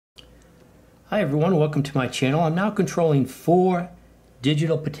Hi everyone, welcome to my channel. I'm now controlling 4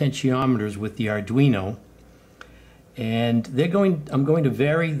 digital potentiometers with the Arduino, and I'm going to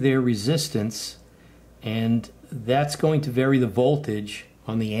vary their resistance, and that's going to vary the voltage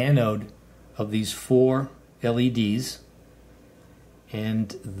on the anode of these 4 LEDs,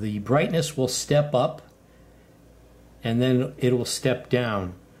 and the brightness will step up and then it will step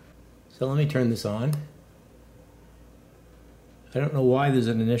down. So let me turn this on. I don't know why there's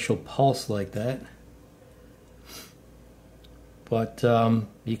an initial pulse like that, but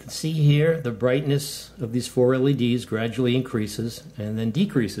you can see here the brightness of these 4 LEDs gradually increases and then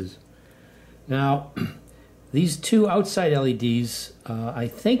decreases. Now these 2 outside LEDs, I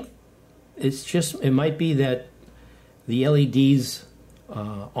think it might be that the LEDs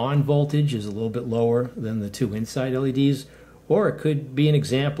on voltage is a little bit lower than the 2 inside LEDs, or it could be an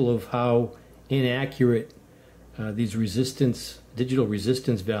example of how inaccurate these digital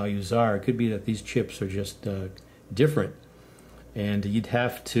resistance values are. It could be that these chips are just different, and you'd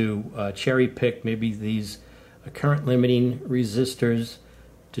have to cherry pick maybe these current limiting resistors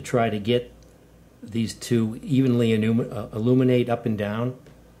to try to get these to evenly illuminate up and down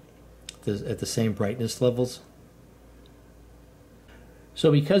at the same brightness levels.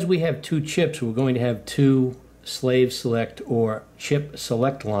 So because we have 2 chips, we're going to have 2 slave select or chip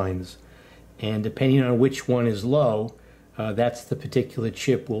select lines, and depending on which one is low, that's the particular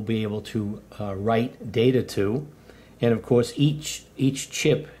chip we'll be able to write data to. And of course each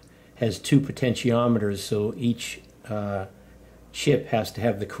chip has 2 potentiometers, so each chip has to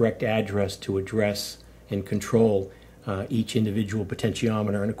have the correct address to address and control each individual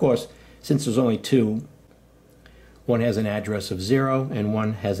potentiometer. And of course, since there's only 2, one has an address of 0 and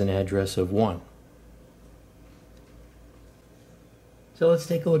one has an address of 1. So let's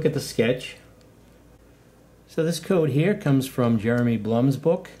take a look at the sketch. So this code here comes from Jeremy Blum's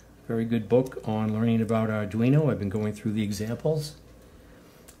book, very good book on learning about Arduino. I've been going through the examples,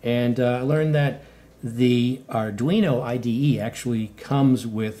 and I learned that the Arduino IDE actually comes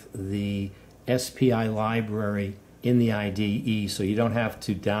with the SPI library in the IDE, so you don't have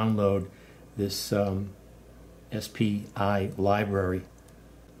to download this SPI library.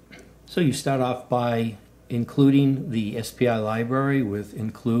 So you start off by including the SPI library with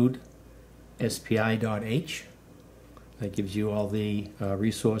include SPI.h. That gives you all the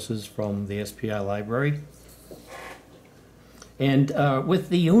resources from the SPI library. And with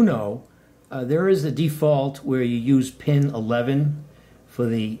the Uno, there is a default where you use pin 11 for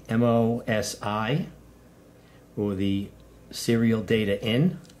the MOSI, or the serial data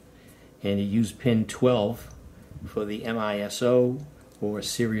in, and you use pin 12 for the MISO, or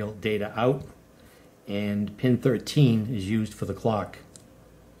serial data out, and pin 13 is used for the clock,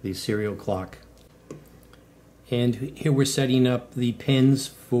 the serial clock. And here we're setting up the pins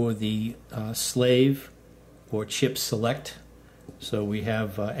for the slave or chip select. So we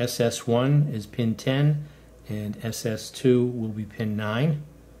have SS1 is pin 10 and SS2 will be pin 9.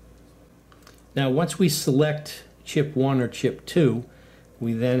 Now once we select chip 1 or chip 2,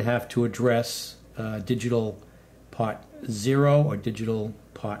 we then have to address digital pot 0 or digital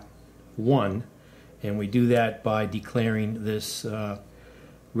pot 1, and we do that by declaring this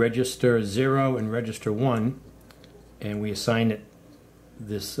register 0 and register 1, and we assign it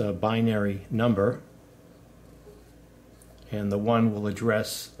this binary number, and the 1 will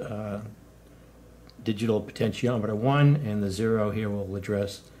address digital potentiometer 1, and the 0 here will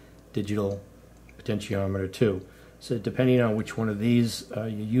address digital potentiometer 2. So depending on which one of these you're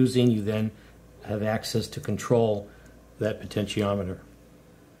using, you then have access to control that potentiometer.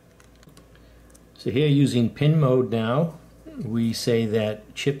 So here, using pin mode now, we say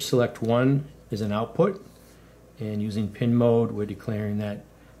that chip select 1 is an output, and using pin mode we're declaring that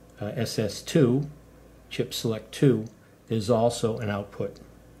SS2, chip select 2, is also an output.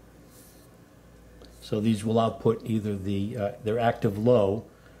 So these will output either their active low,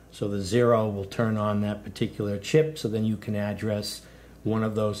 so the 0 will turn on that particular chip, so then you can address one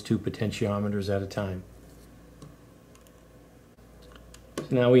of those 2 potentiometers at a time. So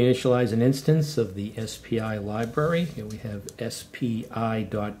now we initialize an instance of the SPI library. Here we have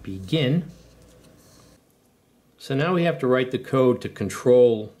SPI.begin. So now we have to write the code to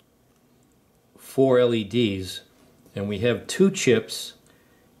control 4 LEDs, and we have 2 chips,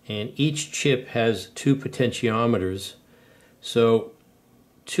 and each chip has 2 potentiometers. So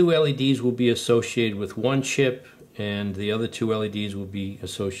 2 LEDs will be associated with 1 chip, and the other 2 LEDs will be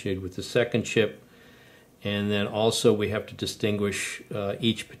associated with the second chip. And then also we have to distinguish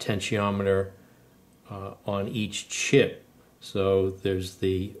each potentiometer on each chip. So there's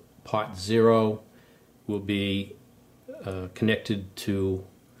the pot 0 will be connected to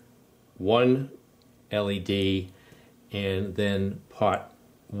one LED, and then pot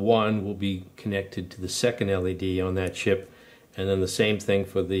 1 will be connected to the second LED on that chip, and then the same thing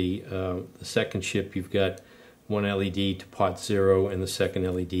for the second chip. You've got one LED to pot 0 and the second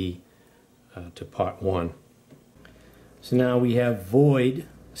LED to pot 1. So now we have void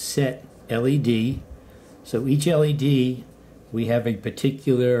set LED. So each LED, we have a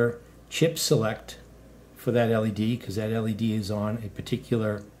particular chip select for that LED, because that LED is on a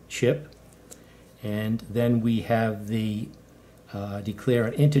particular chip. And then we have the declare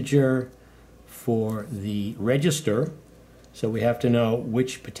an integer for the register, so we have to know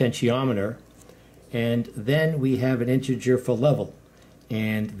which potentiometer, and then we have an integer for level,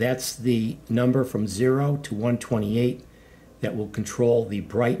 and that's the number from 0 to 128 that will control the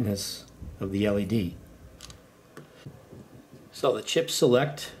brightness of the LED. So the chip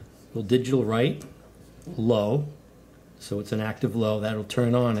select will digital write low, so it's an active low, that'll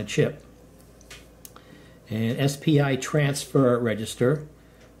turn on a chip. And SPI transfer register,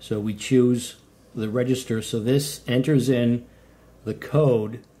 so we choose the register, so this enters in the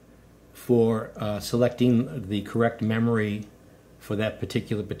code for selecting the correct memory for that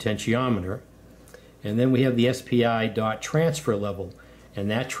particular potentiometer. And then we have the SPI.transfer level,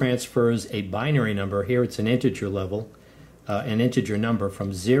 and that transfers a binary number. Here it's an integer level, an integer number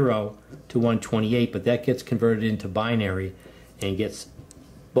from 0 to 128, but that gets converted into binary and gets,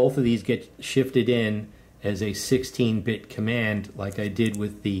 both of these get shifted in as a 16-bit command, like I did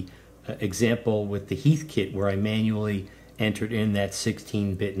with the example with the Heathkit, where I manually entered in that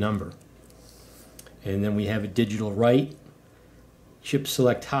 16-bit number. And then we have a digital write, chip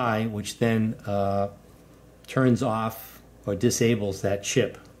select high, which then turns off or disables that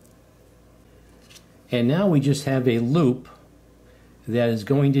chip. And now we just have a loop that is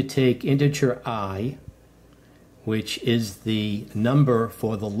going to take integer I, which is the number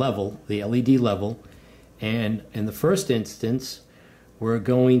for the level, the LED level, and in the first instance we're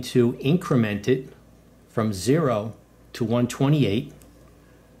going to increment it from 0 to 128,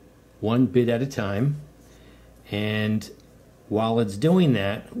 1 bit at a time. And while it's doing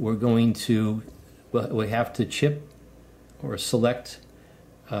that, we're going to, we have to chip or select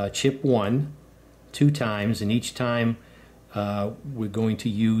chip 1 2 times, and each time we're going to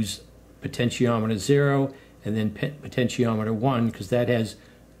use potentiometer 0 and then potentiometer 1, because that has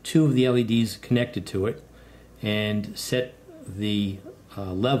 2 of the LEDs connected to it, and set the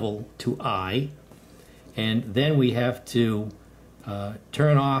level to I. And then we have to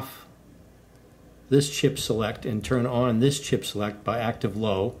turn off this chip select and turn on this chip select by active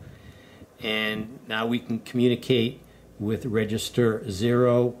low. And now we can communicate with register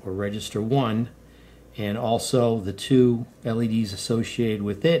 0 or register 1, and also the 2 LEDs associated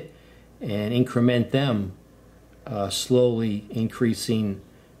with it, and increment them, slowly increasing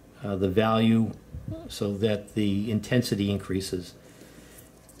the value so that the intensity increases.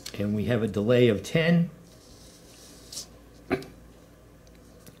 And we have a delay of 10.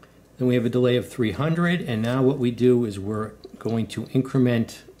 Then we have a delay of 300, and now what we do is we're going to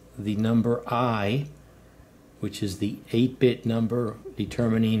increment the number I, which is the 8-bit number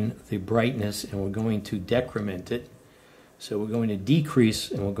determining the brightness, and we're going to decrement it. So we're going to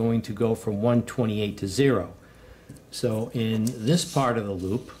decrease, and we're going to go from 128 to 0. So in this part of the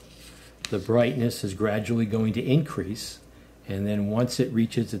loop, the brightness is gradually going to increase, and then once it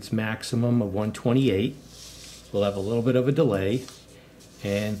reaches its maximum of 128, we'll have a little bit of a delay.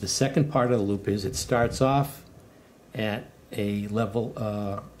 And the second part of the loop is it starts off at a level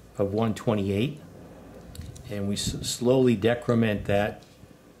of 128, and we slowly decrement that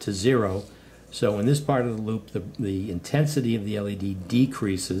to 0. So in this part of the loop, the intensity of the LED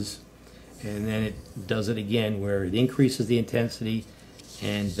decreases, and then it does it again where it increases the intensity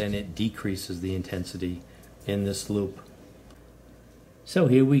and then it decreases the intensity in this loop. So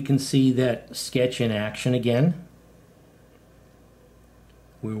here we can see that sketch in action again,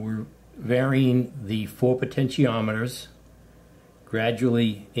 where we're varying the 4 potentiometers,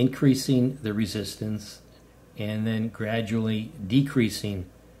 gradually increasing the resistance, and then gradually decreasing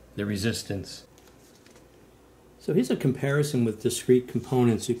the resistance. So here's a comparison with discrete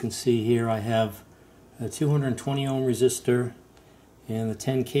components. You can see here I have a 220 ohm resistor and the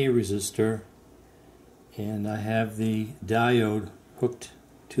 10K resistor, and I have the diode hooked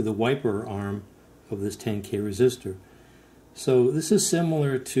to the wiper arm of this 10K resistor. So this is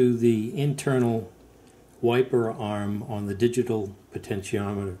similar to the internal wiper arm on the digital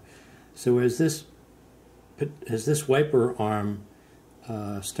potentiometer. So as this wiper arm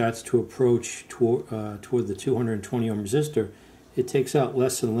starts to approach toward the 220 ohm resistor, it takes out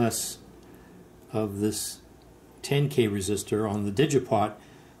less and less of this 10K resistor on the DigiPot.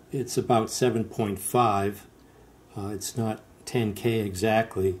 it's about 7.5. It's not 10K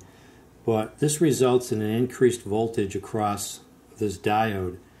exactly, but this results in an increased voltage across this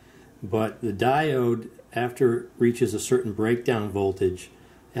diode. But the diode, after it reaches a certain breakdown voltage,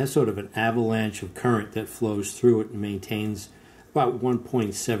 has sort of an avalanche of current that flows through it and maintains about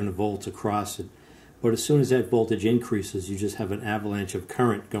 1.7 volts across it. But as soon as that voltage increases, you just have an avalanche of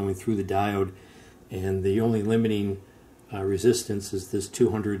current going through the diode, and the only limiting resistance is this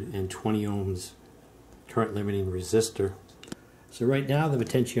 220 ohms current limiting resistor. So right now the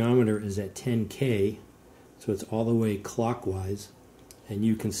potentiometer is at 10K, so it's all the way clockwise, and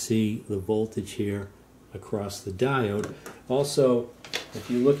you can see the voltage here across the diode. Also, if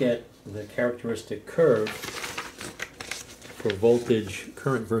you look at the characteristic curve for voltage,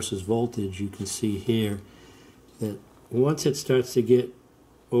 current versus voltage, you can see here that once it starts to get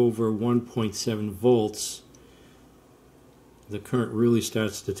over 1.7 volts, the current really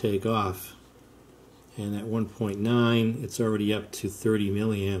starts to take off. And at 1.9, it's already up to 30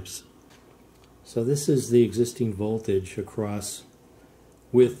 milliamps. So this is the existing voltage across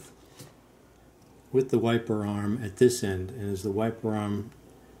with the wiper arm at this end. And as the wiper arm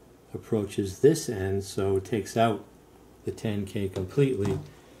approaches this end, so it takes out the 10K completely,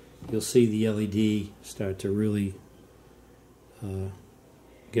 you'll see the LED start to really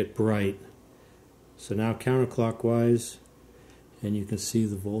get bright. So now counterclockwise, and you can see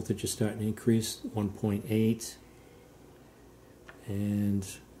the voltage is starting to increase, 1.8, and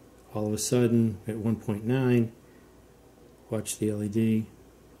all of a sudden at 1.9, watch the LED,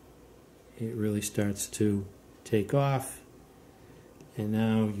 it really starts to take off, and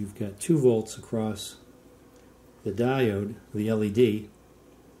now you've got 2 volts across the diode, the LED.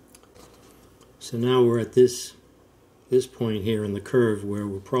 So now we're at this point here in the curve where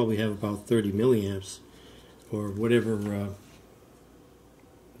we'll probably have about 30 milliamps, or whatever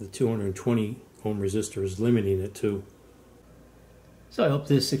the 220 ohm resistor is limiting it to. So I hope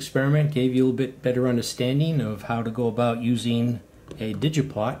this experiment gave you a little bit better understanding of how to go about using a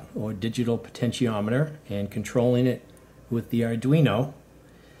DigiPot or digital potentiometer and controlling it with the Arduino.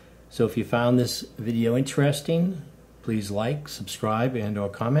 So if you found this video interesting, please like, subscribe, and/or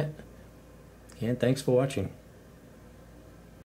comment. And thanks for watching.